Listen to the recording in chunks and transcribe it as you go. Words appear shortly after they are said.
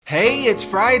Hey, it's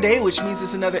Friday, which means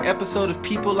it's another episode of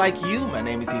People Like You. My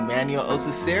name is Emmanuel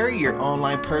Osaseri, your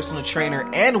online personal trainer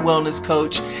and wellness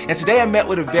coach. And today I met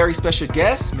with a very special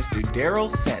guest, Mr. Daryl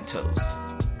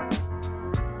Santos.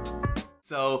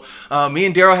 So me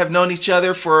and Daryl have known each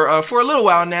other for a little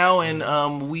while now,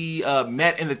 and we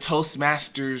met in the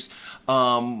Toastmasters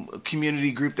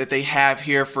community group that they have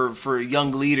here for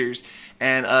young leaders.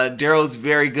 And Daryl's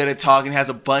very good at talking, has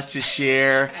a bunch to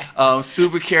share,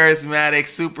 super charismatic,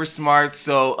 super smart.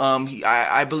 So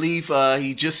I believe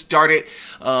he just started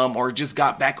or just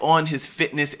got back on his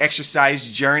fitness exercise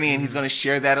journey, and he's going to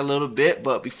share that a little bit.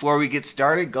 But before we get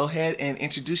started, go ahead and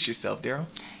introduce yourself, Daryl.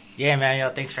 Yeah, Emmanuel,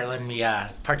 thanks for letting me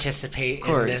participate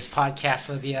in this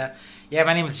podcast with you. Yeah,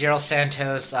 my name is Daryl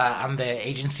Santos. I'm the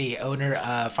agency owner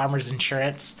of Farmers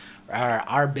Insurance.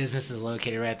 Our business is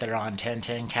located right there on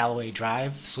 1010 Callaway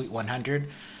Drive, Suite 100.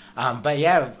 But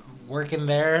yeah, working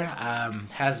there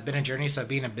has been a journey. So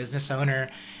being a business owner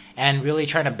and really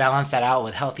trying to balance that out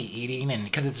with healthy eating, and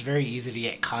because it's very easy to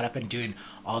get caught up in doing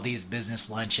all these business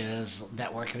lunches,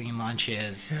 networking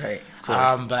lunches. Right, of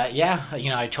course. But yeah,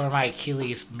 I tore my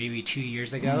Achilles maybe 2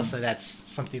 years ago, so that's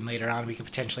something later on we could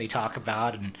potentially talk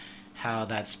about, and how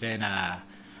that's been a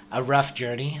rough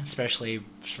journey, especially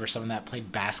for someone that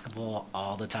played basketball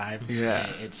all the time. Yeah.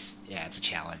 It's a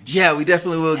challenge. Yeah, we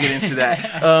definitely will get into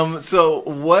that. So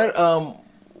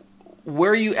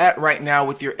where are you at right now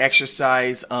with your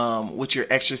exercise,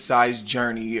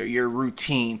 journey, your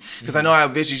routine? Because I know I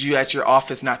visited you at your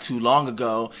office not too long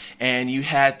ago, and you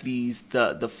had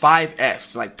the 5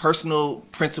 F's, like personal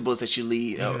principles that you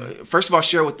lead. First of all,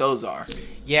 share what those are.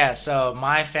 Yeah, so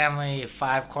my family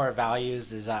 5 core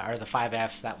values are the 5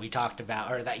 F's that we talked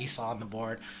about, or that you saw on the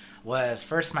board. Was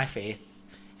first my faith,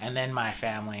 and then my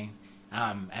family,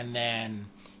 and then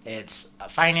it's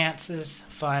finances,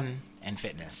 fun, and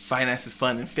fitness. Finances,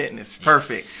 fun, and fitness.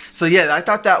 Perfect. Yes. So yeah, I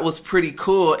thought that was pretty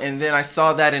cool. And then I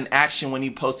saw that in action when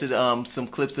you posted some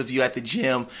clips of you at the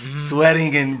gym,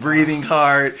 sweating and breathing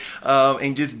hard,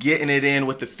 and just getting it in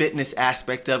with the fitness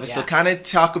aspect of it. Yeah. So kind of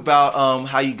talk about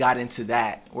how you got into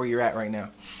that, where you're at right now.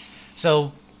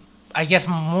 So I guess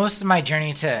most of my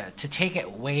journey to take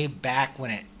it way back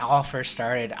when it all first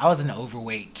started, I was an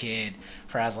overweight kid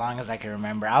for as long as I can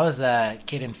remember. I was a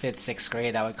kid in 5th, 6th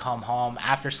grade that would come home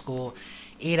after school,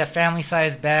 eat a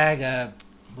family-sized bag of,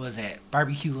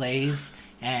 barbecue Lays,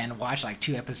 and watch like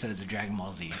 2 episodes of Dragon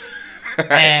Ball Z.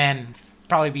 And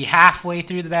probably be halfway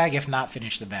through the bag, if not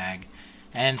finish the bag.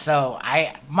 And so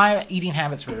my eating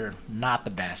habits were not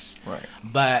the best. Right.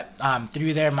 But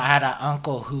through there, I had an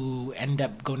uncle who ended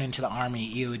up going into the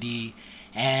Army, EOD.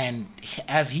 And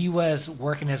as he was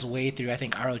working his way through, I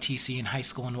think, ROTC in high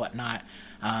school and whatnot,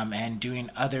 and doing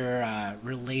other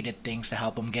related things to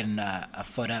help him get a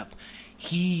foot up,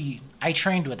 I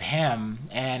trained with him.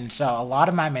 And so a lot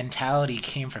of my mentality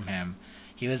came from him.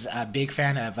 He was a big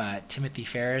fan of Timothy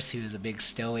Ferriss. He was a big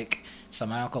Stoic. So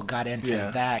my uncle got into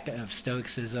that of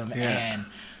Stoicism. Yeah. And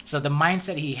so the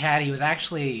mindset he had, he was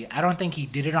actually, I don't think he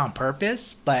did it on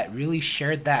purpose, but really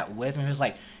shared that with me. He was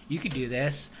like, you could do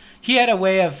this. He had a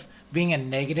way of being a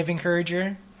negative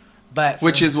encourager.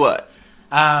 Which is what?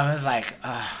 It was like,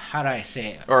 how do I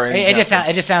say it? Or it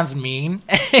just sounds mean.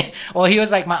 Well, he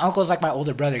was like, my uncle's like my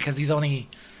older brother because he's only,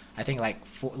 I think, like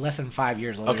less than 5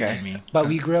 years older than me. But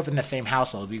we grew up in the same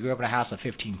household. We grew up in a house of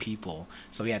 15 people.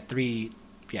 So we had three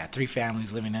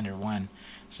families living under one.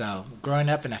 So growing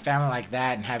up in a family like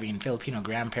that and having Filipino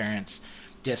grandparents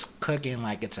just cooking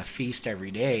like it's a feast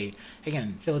every day.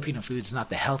 Again, Filipino food's not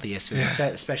the healthiest food,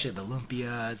 especially the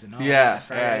lumpias and all that.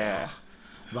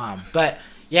 Yeah. But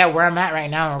yeah, where I'm at right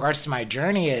now in regards to my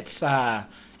journey, it's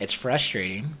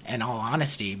frustrating, in all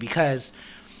honesty, because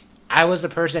I was the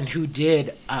person who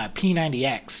did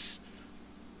P90X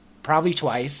probably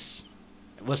twice,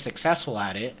 was successful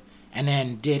at it, and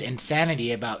then did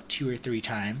Insanity about 2 or 3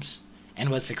 times and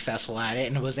was successful at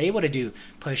it, and was able to do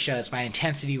push-ups. My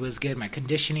intensity was good. My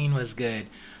conditioning was good.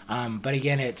 But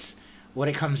again, what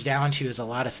it comes down to is a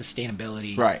lot of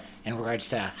sustainability, right, in regards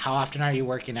to how often are you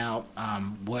working out,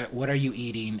 what are you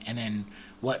eating, and then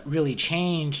what really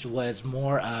changed was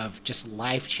more of just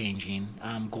life-changing,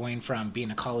 going from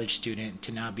being a college student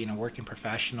to now being a working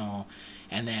professional,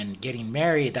 and then getting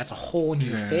married. That's a whole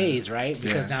new phase, right?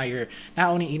 Because now you're not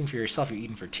only eating for yourself, you're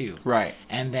eating for 2. Right.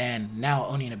 And then now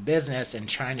owning a business and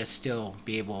trying to still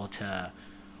be able to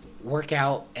work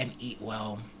out and eat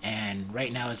well. And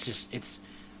right now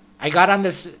I got on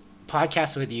this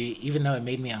podcast with you even though it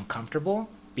made me uncomfortable,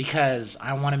 because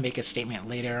I want to make a statement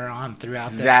later on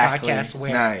throughout this podcast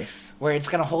where it's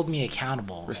going to hold me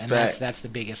accountable. Respect. And that's the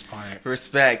biggest part.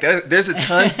 Respect. There's a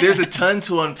ton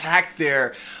to unpack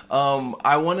there.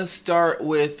 I want to start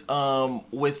with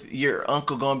your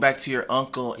uncle. Going back to your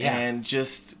uncle, and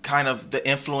just kind of the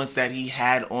influence that he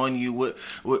had on you. What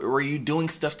were you doing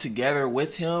stuff together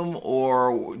with him,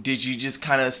 or did you just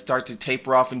kind of start to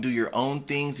taper off and do your own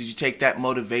things? Did you take that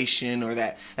motivation or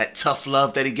that tough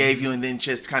love that he gave you, and then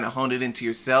just kind of hone it into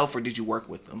yourself, or did you work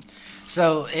with him?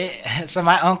 So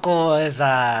my uncle is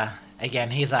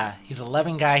again, he's a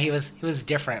loving guy. He was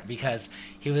different because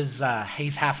he's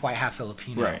half white, half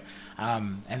Filipino. Right.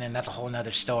 And then that's a whole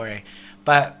nother story.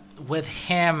 But with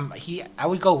him, I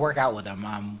would go work out with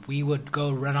him. We would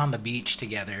go run on the beach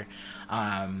together.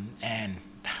 And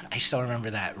I still remember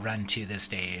that run to this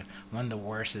day. One of the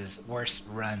worst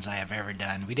runs I have ever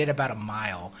done. We did about a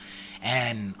mile.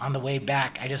 And on the way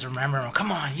back, I just remember him,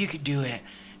 come on, you could do it.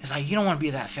 It's like, you don't want to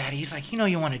be that fatty. He's like,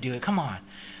 you want to do it. Come on.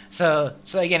 So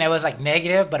again, it was like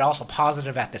negative, but also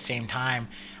positive at the same time.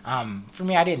 For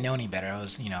me, I didn't know any better. I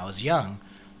was young,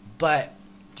 but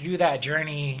through that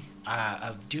journey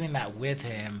of doing that with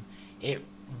him, it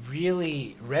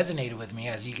really resonated with me.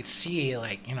 As you could see,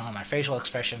 like, my facial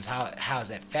expressions, how it has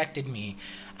affected me.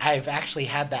 I've actually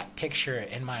had that picture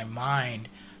in my mind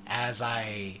as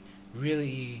I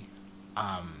really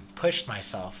pushed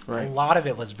myself. Right. A lot of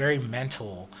it was very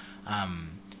mental.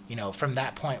 From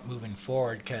that point moving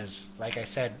forward, because like I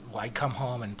said, I'd come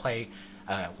home and play,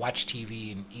 watch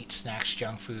TV and eat snacks,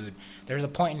 junk food. There was a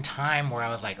point in time where I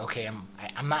was like, okay,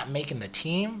 I'm not making the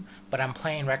team, but I'm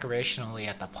playing recreationally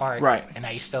at the park. Right. And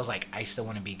I still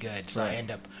want to be good. So Right. I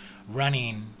end up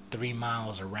running 3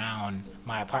 miles around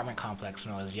my apartment complex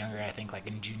when I was younger. I think like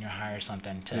in junior high or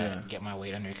something to get my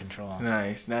weight under control.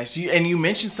 Nice. You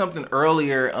mentioned something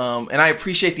earlier, and I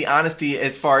appreciate the honesty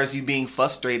as far as you being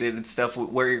frustrated and stuff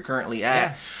with where you're currently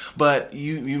at. Yeah. But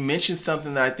you mentioned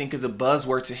something that I think is a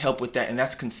buzzword to help with that, and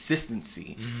that's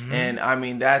consistency. Mm-hmm. And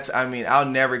I'll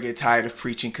never get tired of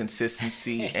preaching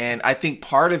consistency. And I think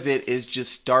part of it is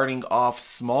just starting off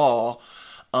small.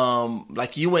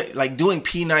 Like you went, like doing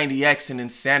P90X and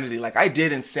Insanity. Like I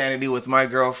did Insanity with my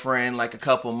girlfriend like a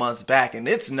couple months back, and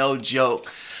it's no joke.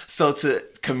 So to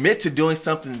commit to doing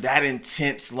something that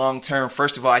intense long term,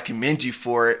 first of all, I commend you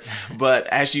for it. But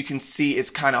as you can see, it's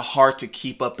kind of hard to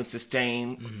keep up and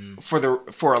sustain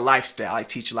for a lifestyle. I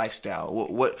teach lifestyle.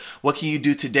 What can you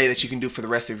do today that you can do for the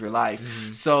rest of your life?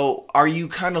 Mm-hmm. So are you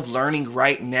kind of learning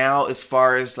right now as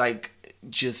far as like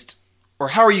just, or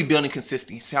how are you building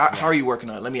consistency? How are you working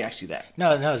on it? Let me ask you that.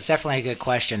 No, it's definitely a good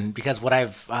question, because what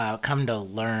I've come to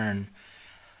learn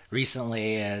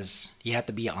recently is you have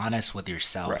to be honest with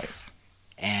yourself. Right.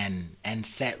 And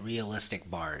set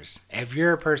realistic bars. If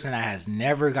you're a person that has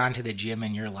never gone to the gym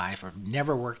in your life or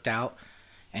never worked out,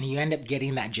 and you end up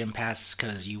getting that gym pass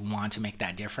because you want to make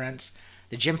that difference,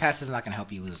 the gym pass is not going to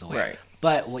help you lose the weight. Right.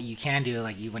 But what you can do,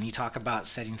 like when you talk about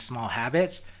setting small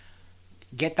habits,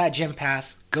 get that gym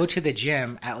pass, go to the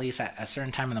gym at least at a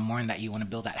certain time in the morning that you want to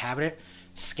build that habit,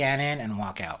 scan in and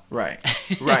walk out. Right.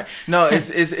 No,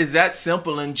 it's that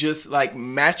simple, and just like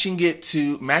matching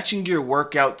your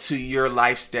workout to your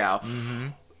lifestyle. Mm-hmm.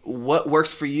 What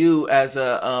works for you as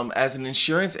an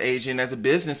insurance agent, as a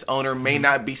business owner, may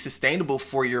not be sustainable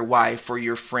for your wife or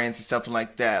your friends or something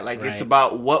like that. Like It's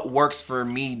about what works for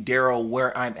me, Daryl,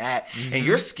 where I'm at. Mm-hmm. And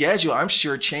your schedule, I'm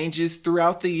sure, changes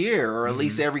throughout the year, or at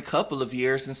least every couple of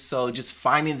years. And so just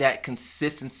finding that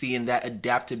consistency and that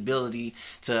adaptability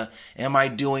to, am I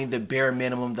doing the bare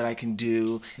minimum that I can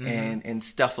do, and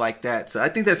stuff like that. So I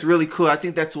think that's really cool. I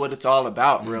think that's what it's all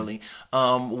about, really.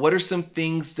 What are some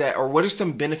things what are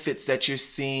some benefits that you're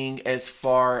seeing as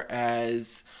far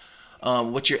as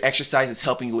what your exercise is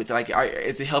helping you with? Like,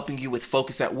 is it helping you with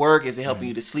focus at work? Is it helping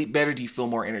you to sleep better? Do you feel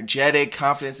more energetic,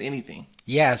 confidence, anything?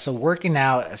 Yeah, so working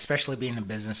out, especially being a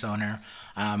business owner,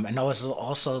 and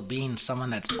also being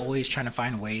someone that's always trying to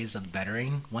find ways of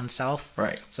bettering oneself.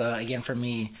 Right. So again, for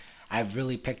me, I've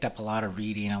really picked up a lot of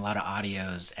reading, a lot of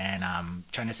audios, and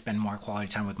trying to spend more quality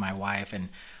time with my wife. And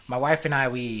my wife and I,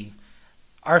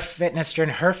 her fitness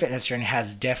journey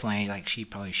has definitely, like, she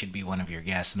probably should be one of your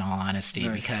guests in all honesty.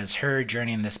 Nice. Because her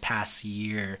journey in this past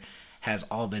year has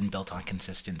all been built on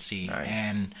consistency. Nice.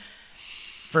 And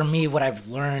for me, what I've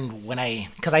learned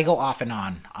because I go off and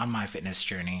on my fitness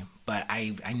journey, but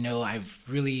I know I've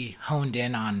really honed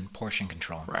in on portion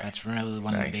control. Right. That's really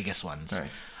one of the biggest ones.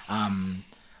 Nice.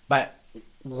 But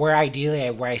where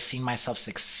I see myself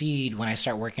succeed when I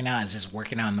start working out is just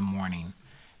working out in the morning.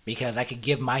 Because I could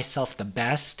give myself the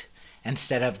best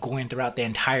instead of going throughout the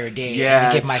entire day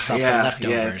and give myself the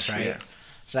leftovers, right? Yeah.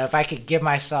 So if I could give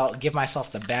myself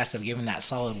the best of giving that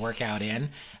solid workout in,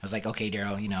 I was like, okay,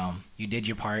 Daryl, you did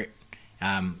your part.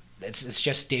 it's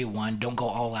just day one. Don't go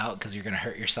all out because you're gonna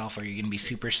hurt yourself or you're gonna be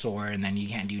super sore and then you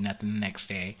can't do nothing the next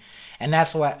day. And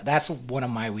that's one of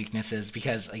my weaknesses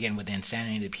because again with the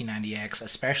insanity of the P90X,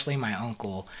 especially my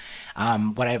uncle,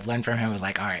 what I've learned from him was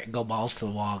like, all right, go balls to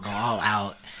the wall, go all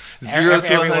out, 0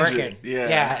 to 100.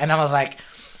 Yeah. And I was like.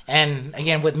 And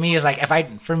again, with me, is like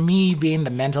for me being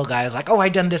the mental guy, is like, oh, I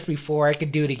done this before, I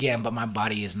could do it again, but my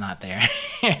body is not there.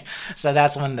 So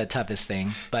that's one of the toughest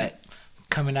things. But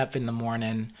coming up in the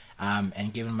morning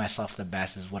and giving myself the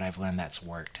best is what I've learned that's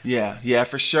worked. Yeah,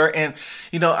 for sure. And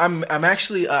I'm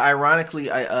actually ironically,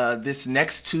 this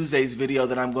next Tuesday's video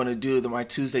that I'm going to do, my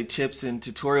Tuesday tips and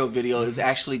tutorial video, is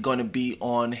actually going to be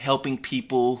on helping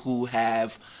people who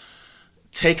have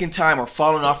taken time or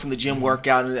fallen off from the gym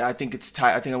workout. And I think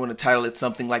I want to title it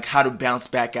something like how to bounce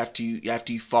back after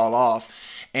you fall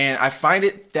off. And I find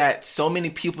it that so many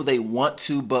people, they want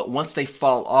to, but once they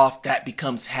fall off, that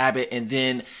becomes habit, and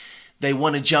then they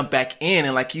want to jump back in,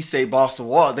 and like you say, balls to the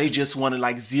wall, they just want to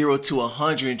like 0 to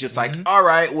 100 and just like, all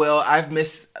right, well, I've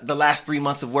missed the last 3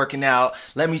 months of working out.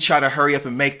 Let me try to hurry up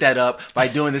and make that up by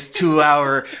doing this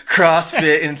 2-hour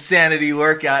CrossFit insanity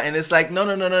workout. And it's like,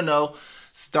 no.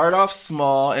 Start off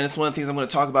small, and it's one of the things I'm going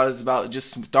to talk about is about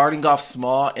just starting off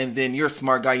small, and then you're a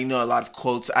smart guy. You know a lot of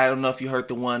quotes. I don't know if you heard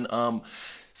the one,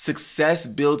 success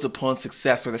builds upon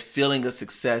success, or the feeling of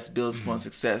success builds upon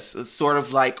success. It's sort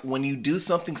of like when you do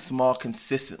something small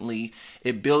consistently,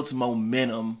 it builds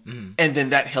momentum, and then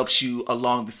that helps you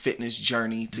along the fitness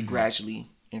journey to gradually,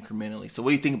 incrementally. So what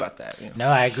do you think about that? No,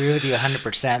 I agree with you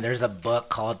 100%. There's a book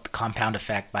called Compound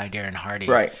Effect by Darren Hardy.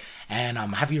 Right. And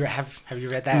have you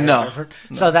read that? No.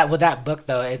 So that with that book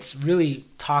though, it's really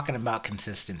talking about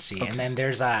consistency. Okay. And then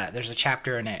there's a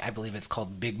chapter in it, I believe it's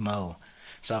called Big Mo.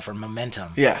 So for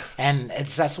momentum. Yeah. And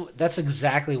that's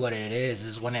exactly what it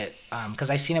is when it because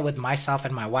I seen it with myself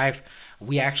and my wife.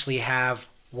 We actually have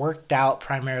worked out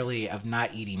primarily of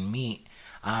not eating meat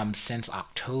since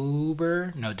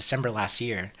December last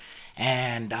year.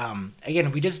 And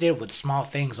again, we just did it with small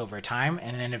things over time,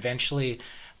 and then eventually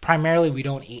primarily we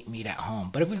don't eat meat at home,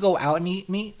 but if we go out and eat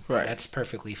meat, that's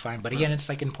perfectly fine. But again, it's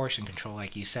like in portion control,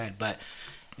 like you said. But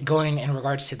going in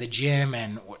regards to the gym,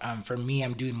 and for me,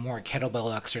 I'm doing more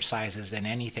kettlebell exercises than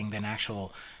anything, than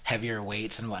actual heavier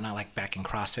weights and whatnot, like back in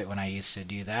CrossFit when I used to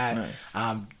do that. Nice.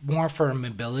 More for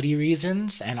mobility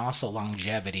reasons and also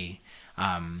longevity.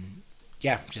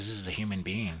 Just as a human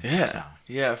being.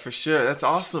 Yeah, for sure. That's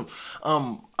awesome.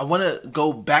 I want to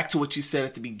go back to what you said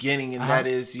at the beginning, and that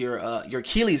is your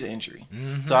Achilles injury.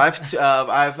 So I've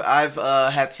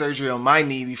had surgery on my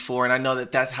knee before, and I know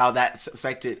that's how that's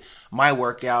affected my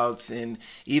workouts and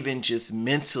even just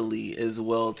mentally as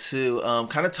well too.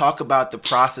 Kind of talk about the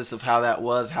process of how that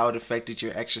was, how it affected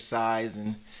your exercise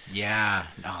and. Yeah.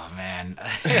 Oh, man.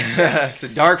 It's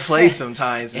a dark place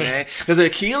sometimes, man. Because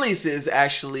Achilles is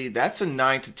actually, that's a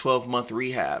 9 to 12 month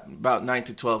rehab, about 9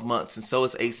 to 12 months. And so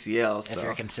is ACL. So. If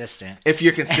you're consistent.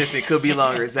 It could be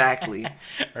longer, exactly.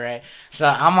 Right. So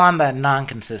I'm on the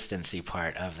non-consistency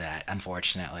part of that,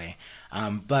 unfortunately.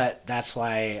 But that's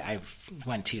why I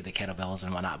went to the kettlebells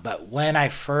and whatnot. But when I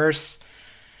first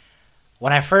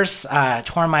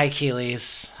tore my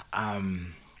Achilles,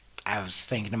 I was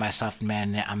thinking to myself,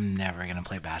 man, I'm never going to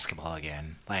play basketball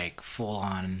again. Like,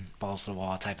 full-on, balls to the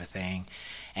wall type of thing.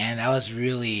 And I was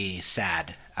really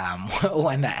sad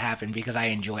when that happened because I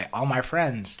enjoy all my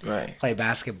friends play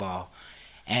basketball.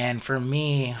 And for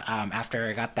me, after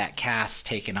I got that cast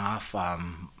taken off,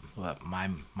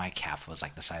 my calf was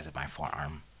like the size of my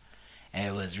forearm. And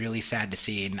it was really sad to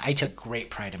see. And I took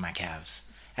great pride in my calves.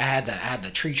 I had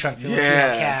the tree trunk through my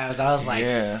calves. I was like,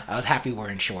 I was happy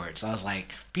wearing shorts. I was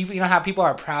like, people, you know how people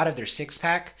are proud of their six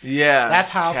pack? Yeah. That's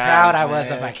how proud I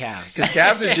was of my calves. Because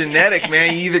calves are genetic,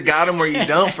 man. You either got them or you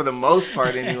don't, for the most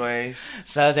part, anyways.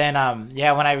 So then,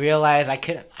 when I realized I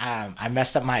couldn't, I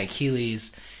messed up my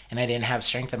Achilles and I didn't have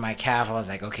strength in my calf. I was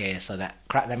like, okay, so that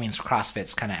means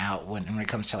CrossFit's kind of out when it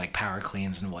comes to like power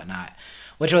cleans and whatnot,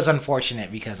 which was unfortunate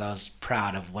because I was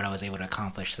proud of what I was able to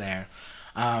accomplish there.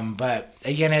 But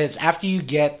again, it's after you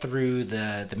get through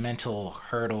the mental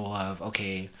hurdle of,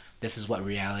 okay, this is what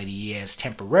reality is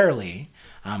temporarily,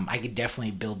 I could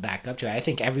definitely build back up to it. I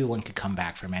think everyone could come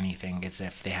back from anything as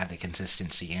if they have the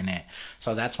consistency in it.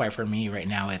 So that's why for me right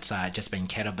now, it's just been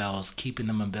kettlebells, keeping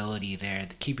the mobility there,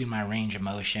 keeping my range of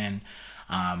motion.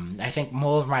 I think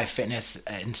more of my fitness,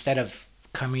 instead of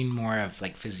coming more of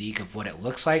like physique of what it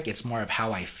looks like, it's more of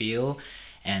how I feel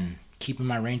and keeping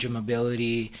my range of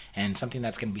mobility and something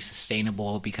that's going to be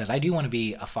sustainable, because I do want to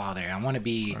be a father. I want to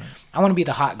be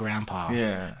the hot grandpa.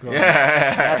 Yeah.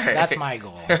 That's my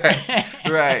goal.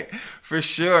 Right. For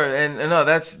sure. And no,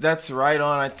 that's right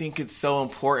on. I think it's so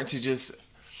important to just,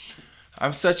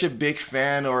 I'm such a big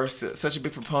fan or such a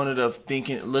big proponent of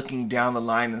looking down the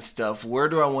line and stuff. Where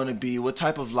do I want to be? What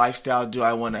type of lifestyle do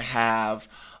I want to have?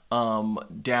 Down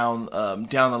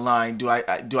the line, do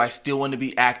I still want to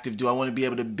be active? Do I want to be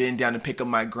able to bend down and pick up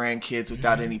my grandkids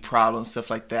without any problems, stuff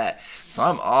like that? So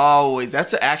I'm always,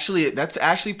 that's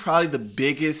actually probably the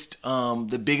biggest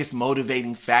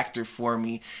motivating factor for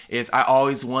me, is I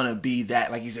always want to be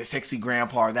that, like you said, sexy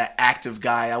grandpa, or that active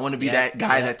guy. I want to be that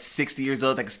guy that's 60 years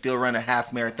old that can still run a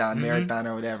half marathon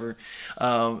or whatever.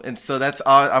 And so that's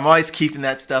all. I'm always keeping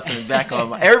that stuff in the back of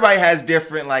my. Everybody has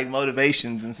different like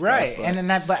motivations and stuff. Right,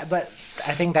 but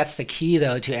I think that's the key,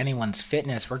 though, to anyone's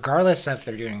fitness, regardless if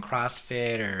they're doing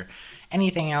CrossFit or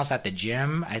anything else at the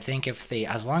gym. I think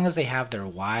as long as they have their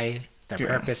why, their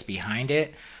purpose behind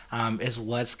it, is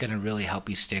what's going to really help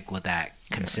you stick with that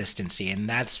consistency. And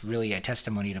that's really a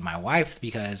testimony to my wife,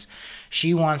 because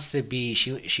she wants to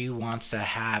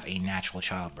have a natural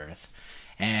childbirth,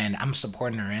 and I'm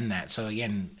supporting her in that. So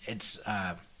again, it's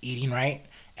eating right,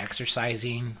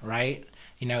 exercising right.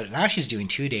 Now she's doing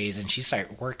 2 days, and she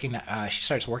starts working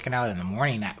out in the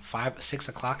morning at 5-6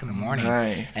 o'clock in the morning.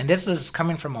 Right. And this was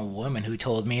coming from a woman who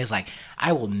told me, is like,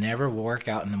 I will never work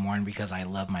out in the morning because I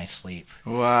love my sleep.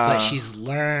 Wow. But she's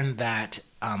learned that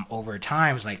over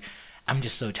time, it's like, I'm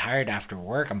just so tired after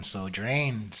work. I'm so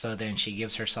drained. So then she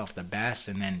gives herself the best,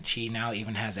 and then she now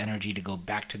even has energy to go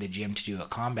back to the gym to do a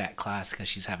combat class because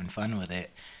she's having fun with it.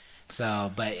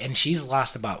 So, and she's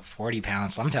lost about 40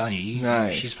 pounds. So I'm telling you,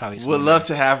 nice. She's probably. Would love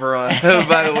to have her on.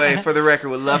 By the way, for the record,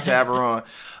 would love to have her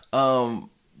on.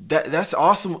 That's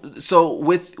awesome. So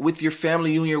with your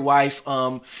family, you and your wife,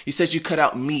 you said you cut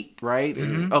out meat, right?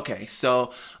 Mm-hmm. Okay,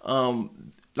 so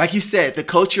like you said, the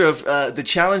culture of the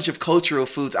challenge of cultural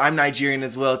foods. I'm Nigerian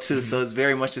as well too, so it's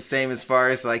very much the same as far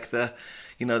as like the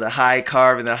high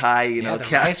carb and the high the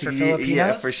rice for Filipinos?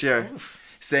 Yeah, for sure. Oof.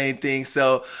 Same thing.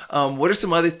 So, what are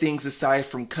some other things aside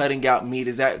from cutting out meat?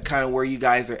 Is that kind of where you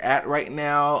guys are at right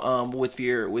now, with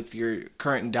your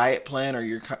current diet plan or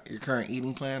your current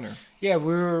eating plan? Or yeah,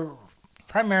 we're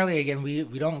primarily, again, we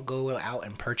don't go out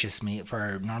and purchase meat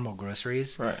for normal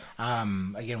groceries. Right.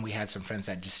 Again, we had some friends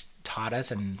that just taught us,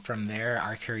 and from there,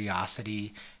 our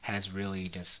curiosity has really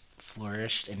just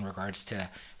flourished in regards to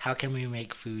how can we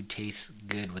make food taste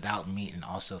good without meat and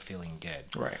also feeling good.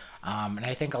 Right. And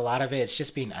I think a lot of it's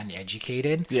just being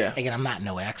uneducated. Yeah. Again, I'm not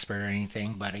no expert or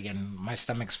anything, but again, my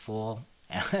stomach's full.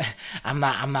 I'm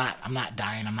not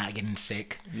dying. I'm not getting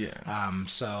sick. Yeah.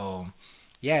 So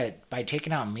yeah, by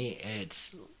taking out meat,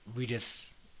 we're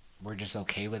just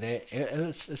okay with it.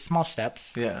 It's small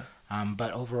steps. Yeah.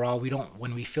 But overall,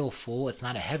 when we feel full, it's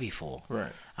not a heavy full.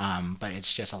 Right. But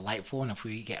it's just a light full, and if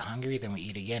we get hungry, then we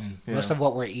eat again. Yeah. Most of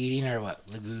what we're eating are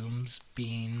legumes,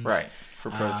 beans. Right.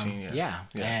 For protein. Yeah.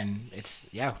 And it's,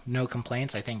 no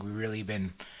complaints. I think we've really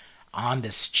been on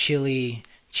this chili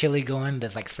going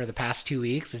that's like for the past 2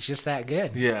 weeks. It's just that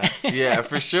good. Yeah,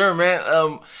 for sure, man.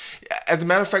 As a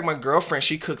matter of fact, my girlfriend,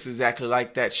 she cooks exactly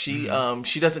like that. She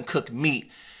doesn't cook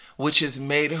meat, which has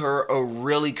made her a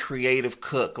really creative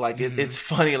cook. Like it's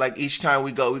funny. Like each time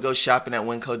we go shopping at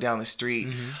Winco down the street,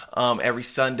 every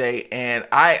Sunday, and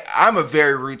I'm a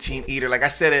very routine eater. Like I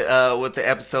said it with the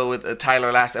episode with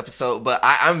Tyler last episode, but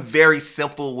I'm very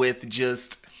simple with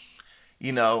just.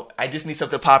 I just need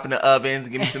something to pop in the ovens.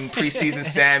 Give me some pre-seasoned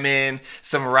salmon,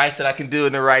 some rice that I can do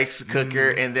in the rice cooker,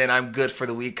 and then I'm good for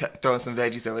the week, throwing some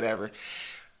veggies or whatever.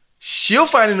 She'll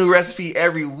find a new recipe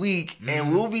every week,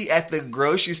 and we'll be at the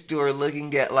grocery store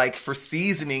looking at for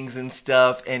seasonings and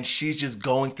stuff, and she's just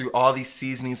going through all these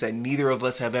seasonings that neither of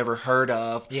us have ever heard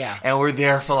of. Yeah. And we're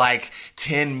there for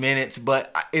 10 minutes,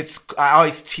 but I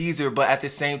always tease her, but at the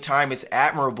same time, it's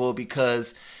admirable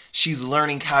because she's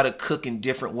learning how to cook in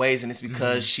different ways, and it's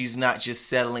because she's not just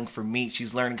settling for meat.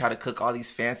 She's learning how to cook all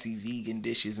these fancy vegan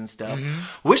dishes and stuff,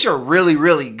 which are really,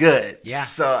 really good. Yeah.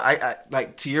 So I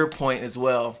like to your point as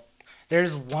well.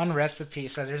 There's one recipe.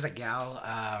 So there's a gal,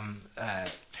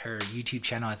 her YouTube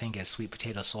channel, I think, is Sweet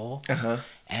Potato Soul.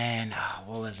 And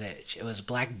what was it? It was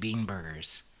black bean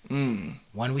burgers.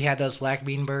 When we had those black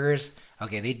bean burgers,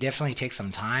 okay, they definitely take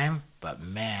some time, but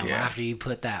man, after you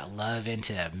put that love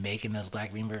into making those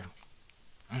black bean burgers,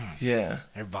 Yeah.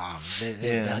 They're bomb.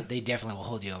 They definitely will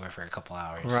hold you over for a couple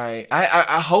hours. Right.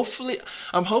 I'm hoping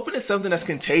it's something that's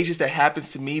contagious that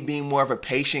happens to me, being more of a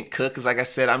patient cook. Because like I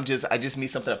said, I just need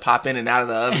something to pop in and out of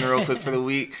the oven real quick for the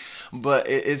week. But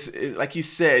it's like you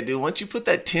said, dude. Once you put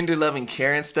that tender loving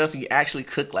care and stuff, and you actually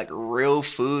cook like real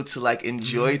food to like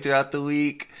enjoy throughout the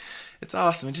week. It's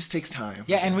awesome. It just takes time.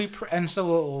 Yeah, and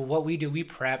so what we do, we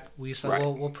prep. Right.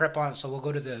 We'll prep on. So we'll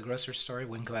go to the grocery store,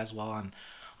 Winco as well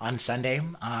on Sunday,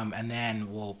 and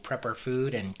then we'll prep our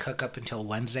food and cook up until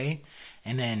Wednesday,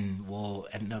 and then we'll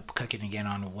end up cooking again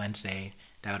on Wednesday.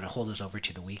 That would hold us over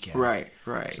to the weekend. Right.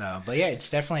 So, but yeah,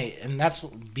 it's definitely, and that's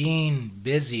being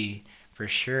busy for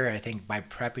sure. I think by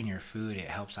prepping your food, it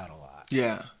helps out a lot.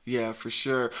 Yeah, for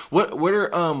sure. What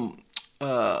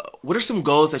are some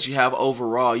goals that you have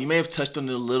overall? You may have touched on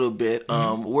it a little bit.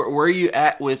 Where are you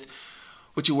at with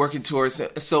what you're working towards?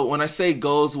 So when I say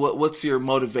goals, what's your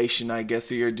motivation, I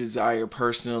guess, or your desire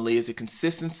personally? Is it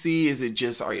consistency? Is it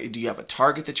just, do you have a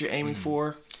target that you're aiming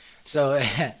for? So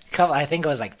I think it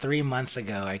was like 3 months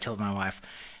ago, I told my wife,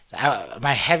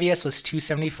 my heaviest was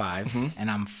 275, and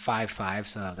I'm 5'5",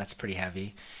 so that's pretty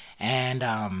heavy. And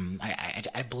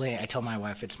I told my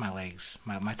wife it's my legs.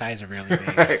 My thighs are really big.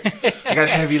 I got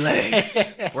heavy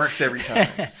legs. Works every time.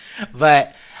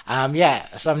 But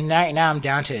so now I'm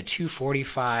down to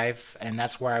 245, and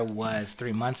that's where I was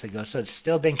 3 months ago. So it's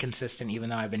still been consistent, even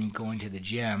though I've been going to the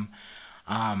gym.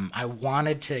 I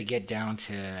wanted to get down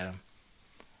to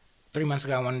 3 months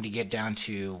ago. I wanted to get down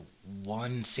to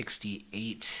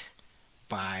 168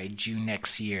 by June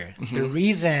next year. The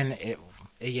reason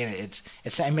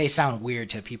it may sound weird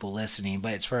to people listening,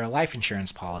 but it's for a life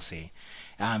insurance policy.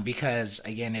 Because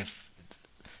again,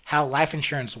 how life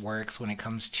insurance works when it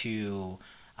comes to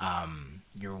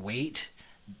your weight,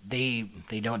 they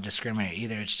don't discriminate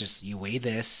either. It's just you weigh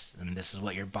this, and this is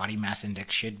what your body mass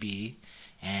index should be,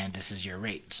 and this is your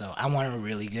rate. So I want a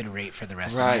really good rate for the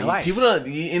rest of my life. People don't,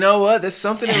 you know what? That's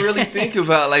something to really think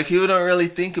about. Like, people don't really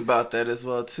think about that as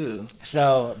well too.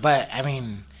 So, but I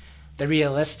mean, the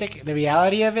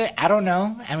reality of it, I don't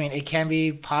know. I mean, it can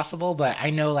be possible, but I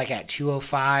know like at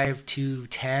 205,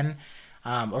 210,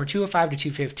 or 205 to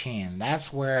 215,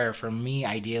 that's where, for me,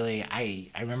 ideally,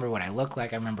 I remember what I looked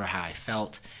like, I remember how I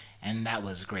felt, and that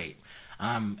was great.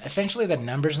 Essentially, the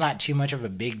number's not too much of a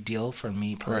big deal for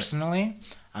me personally.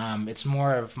 Right. It's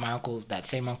more of my uncle, that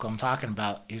same uncle I'm talking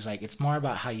about. He was like, it's more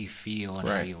about how you feel and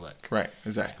how you look. Right,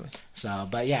 exactly. So,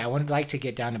 but yeah, I would like to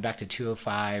get down to back to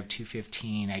 205,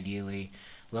 215, ideally,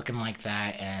 looking like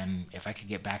that. And if I could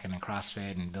get back into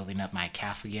CrossFit and building up my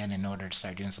calf again in order to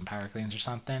start doing some power cleans or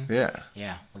something. Yeah.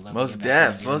 Would love most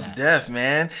def,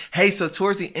 man. Hey, so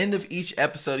towards the end of each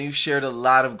episode, you've shared a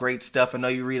lot of great stuff. I know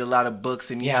you read a lot of books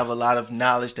and you have a lot of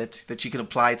knowledge that you can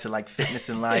apply to like fitness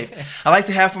and life. I like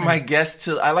for my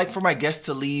guests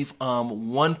to leave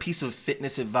one piece of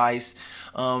fitness advice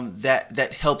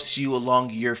that helps you along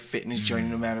your fitness journey,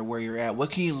 no matter where you're at.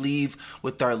 What can you leave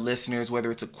with our listeners,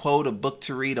 whether it's a quote, a book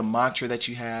to read, a mantra that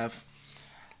you have?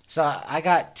 So I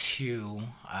got two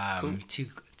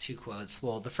quotes.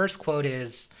 Well, the first quote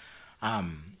is,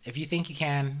 if you think you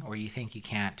can or you think you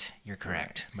can't, you're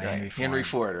correct. By Henry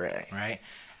Ford, right. Right.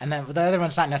 And then the other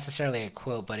one's not necessarily a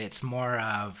quote, but it's more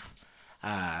of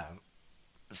a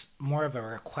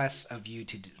request of you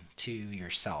to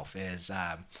yourself is,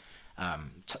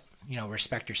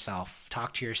 respect yourself,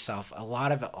 talk to yourself. A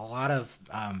lot of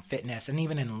fitness and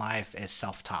even in life is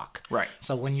self-talk. Right.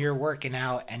 So when you're working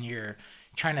out and you're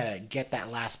trying to get that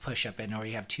last push-up in, or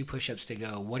you have 2 push-ups to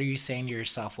go, what are you saying to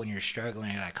yourself when you're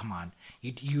struggling? You're like, come on,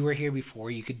 you were here before,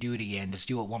 you could do it again, just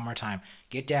do it one more time.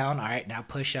 Get down, all right, now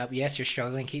push up. Yes, you're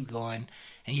struggling, keep going.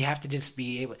 And you have to just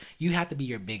be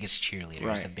your biggest cheerleader.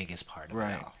 Right. Is the biggest part of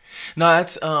it all. No,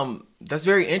 that's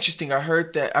very interesting.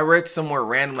 I read somewhere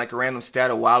random, like a random stat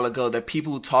a while ago, that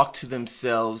people who talk to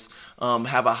themselves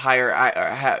have a higher,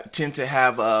 tend to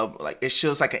have like, it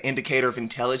shows like an indicator of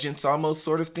intelligence almost,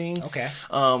 sort of thing. Okay.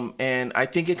 And I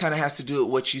think it kind of has to do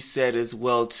with what you said as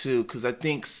well too, because I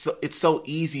think it's so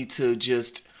easy to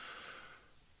just,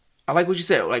 I like what you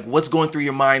said, like what's going through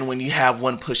your mind when you have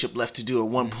one push-up left to do or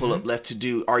one pull-up left to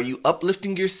do. Are you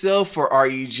uplifting yourself, or are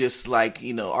you just like,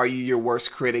 are you your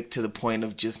worst critic to the point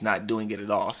of just not doing it at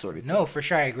all, sort of thing? No, for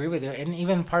sure, I agree with you. And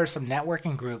even part of some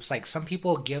networking groups, like some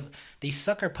people they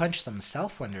sucker punch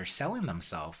themselves when they're selling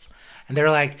themselves. And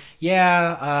they're like,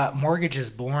 yeah, mortgage is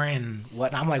boring and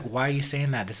what. I'm like, why are you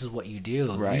saying that? This is what you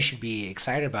do. Right. You should be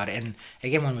excited about it. And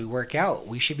again, when we work out,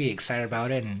 we should be excited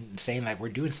about it and saying like we're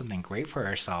doing something great for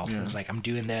ourselves. Yeah. It's like, I'm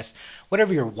doing this,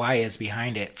 whatever your why is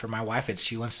behind it. For my wife, it's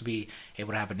she wants to be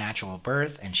able to have a natural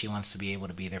birth and she wants to be able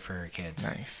to be there for her kids.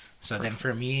 Nice. So then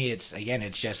for me, it's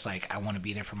just like I want to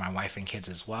be there for my wife and kids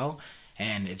as well.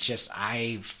 And it's just,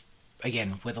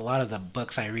 again, with a lot of the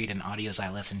books I read and audios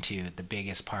I listen to, the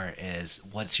biggest part is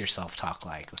what's your self-talk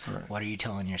like? Right. What are you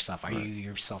telling yourself? Are you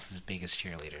yourself's biggest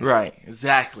cheerleader? Right,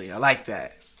 exactly. I like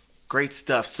that. Great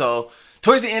stuff. So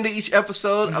towards the end of each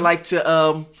episode, I like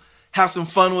to have some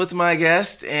fun with my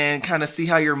guest and kind of see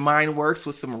how your mind works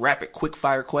with some rapid quick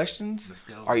fire questions. Let's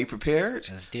go. Are you prepared?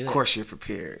 Let's do it. Of course you're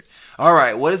prepared. All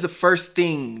right, what is the first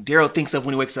thing Daryl thinks of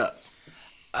when he wakes up?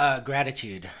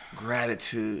 Gratitude.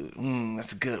 Gratitude.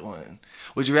 That's a good one.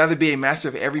 Would you rather be a master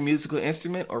of every musical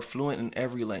instrument or fluent in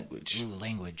every language? Ooh,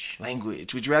 language.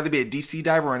 Language. Would you rather be a deep sea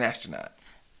diver or an astronaut?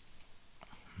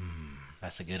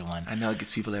 That's a good one. I know it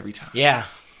gets people every time. Yeah.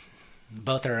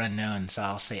 Both are unknown, so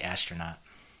I'll say astronaut.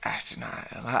 Astronaut.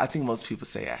 I think most people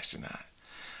say astronaut.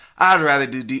 I'd rather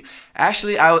do deep.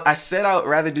 Actually, I said I would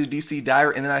rather do deep sea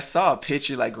diver, and then I saw a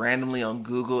picture like randomly on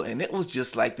Google, and it was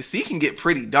just like the sea can get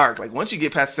pretty dark. Like once you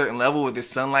get past a certain level where the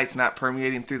sunlight's not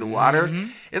permeating through the water,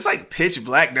 it's like pitch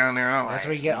black down there. I'm That's like,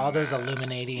 where you get all those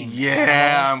illuminating.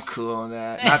 yeah, I'm cool on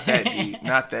that. Not that deep.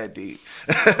 Not that deep.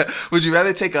 Would you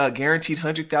rather take a guaranteed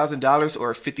 $100,000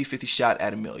 or a 50-50 shot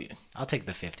at $1 million? I'll take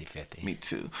the 50-50. Me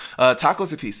too.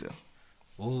 Tacos or pizza?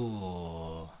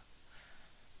 Ooh.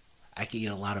 I could eat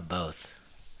a lot of both.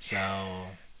 So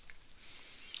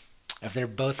if they're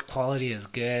both quality is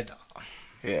good,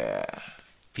 Yeah.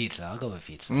 pizza. I'll go with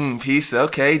pizza. Pizza.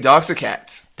 Okay. Dogs or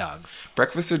cats? Dogs.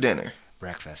 Breakfast or dinner?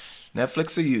 Breakfast.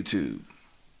 Netflix or YouTube?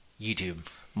 YouTube.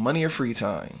 Money or free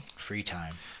time? Free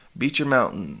time. Beach or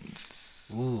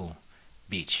mountains? Ooh.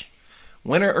 Beach.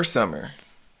 Winter or summer?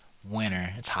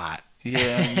 Winter. It's hot.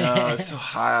 Yeah, no, it's so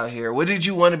hot out here. What did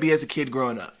you want to be as a kid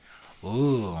growing up?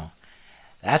 Ooh.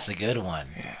 That's a good one.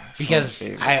 Yeah, it's because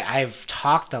one of my favorites. I've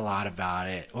talked a lot about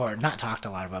it, or not talked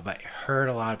a lot about it, but heard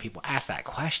a lot of people ask that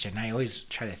question. I always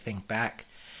try to think back.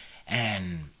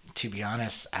 And to be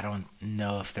honest, I don't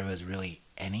know if there was really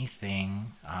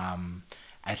anything.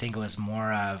 I think it was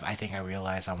more of, I think I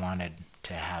realized I wanted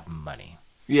to have money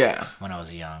Yeah, when I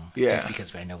was young. Yeah. Just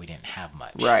because I know we didn't have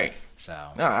much. right. So.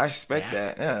 No, I expect Yeah.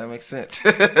 that. Yeah, that makes sense.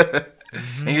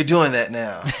 And you're doing that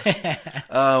now.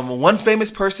 One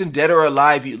famous person, dead or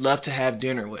alive, you'd love to have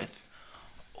dinner with?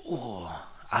 Ooh.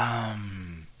 I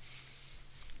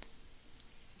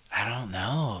don't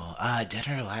know. Dead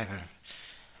or alive.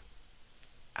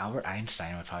 Albert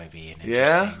Einstein would probably be an interesting.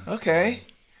 Yeah? Okay.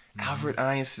 Albert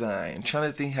Einstein. I'm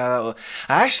trying to think how that would...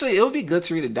 Actually, it would be good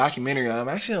to read a documentary on him.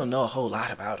 I actually don't know a whole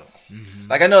lot about him.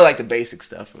 Like, I know, like, the basic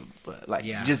stuff, but, like,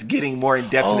 Yeah. just getting more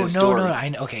in-depth in his no, story.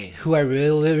 no. Okay, who I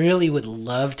really would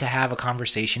love to have a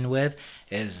conversation with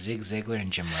is Zig Ziglar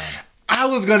and Jim Rohn. I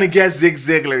was going to guess Zig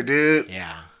Ziglar, dude.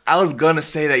 Yeah. I was going to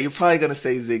say that. You're probably going to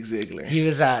say Zig Ziglar. He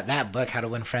was, that book, How to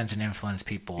Win Friends and Influence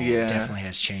People, Yeah. definitely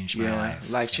has changed my life.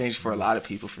 Life changed for a lot of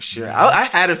people, for sure. I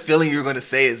had a feeling you were going to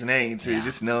say his name, too, Yeah.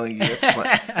 just knowing you. That's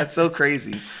fun. That's so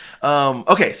crazy.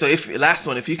 Okay, so last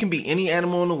one. If you can be any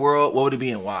animal in the world, what would it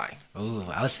be and why? Ooh,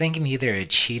 I was thinking either a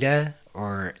cheetah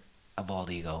or a bald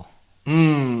eagle.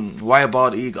 Why a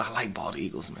bald eagle? I like bald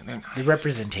eagles, man. They're nice. The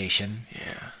representation,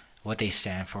 Yeah. what they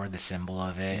stand for, the symbol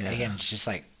of it. Yeah. Again, it's just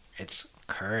like, it's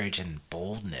courage and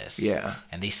boldness. Yeah.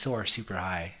 And they soar super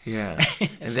high. Yeah.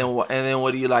 And then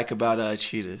what do you like about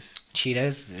cheetahs?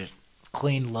 Cheetahs, they're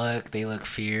clean look, they look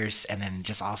fierce, and then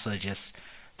just also just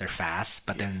they're fast,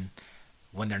 but then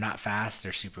when they're not fast,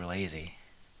 they're super lazy.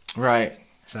 Right.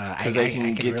 So 'Cause they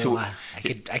can get to-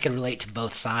 I could relate to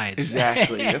both sides.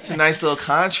 Exactly. That's a nice little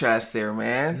contrast there,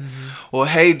 man. Well,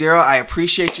 hey, Daryl, I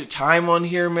appreciate your time on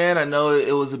here, man. I know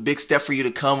it was a big step for you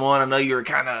to come on. I know you were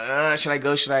kind of, should I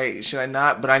go? Should I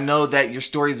not? But I know that your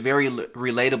story is very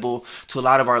relatable to a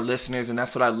lot of our listeners, and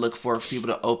that's what I look for people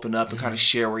to open up and kind of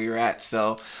share where you're at.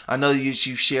 So I know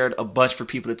you've shared a bunch for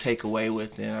people to take away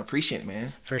with, and I appreciate it,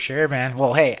 man. For sure, man.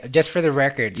 Well, hey, just for the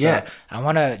record, so Yeah. I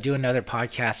want to do another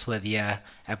podcast with you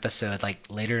episode like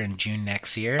later in June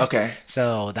next year. Okay.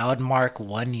 So that would mark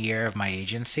 1 year of my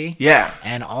agency. Yeah.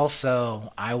 And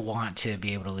also, I want to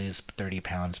be able to lose 30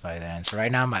 pounds by then. So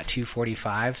right now I'm at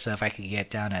 245. So if I could get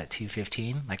down at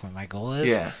 215, like what my goal is,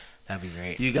 Yeah. that'd be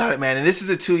great. You got it, man. And this is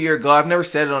a 2-year goal. I've never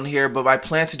said it on here, but I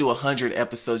plan to do 100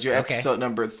 episodes. You're Okay. episode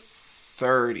number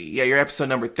 30. Yeah, you're episode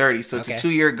number 30. So it's a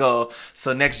 2-year goal.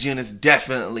 So next June is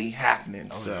definitely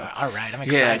happening. So all right, I'm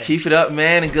excited. Yeah, keep it up,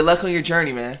 man, and good luck on your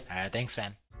journey, man. All right, thanks,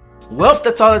 man. Well,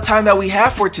 that's all the time that we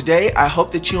have for today. I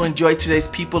hope that you enjoyed today's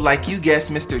People Like You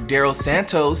guest, Mr. Daryl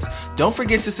Santos. Don't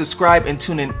forget to subscribe and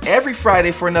tune in every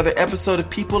Friday for another episode of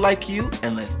People Like You,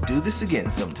 and let's do this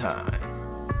again sometime.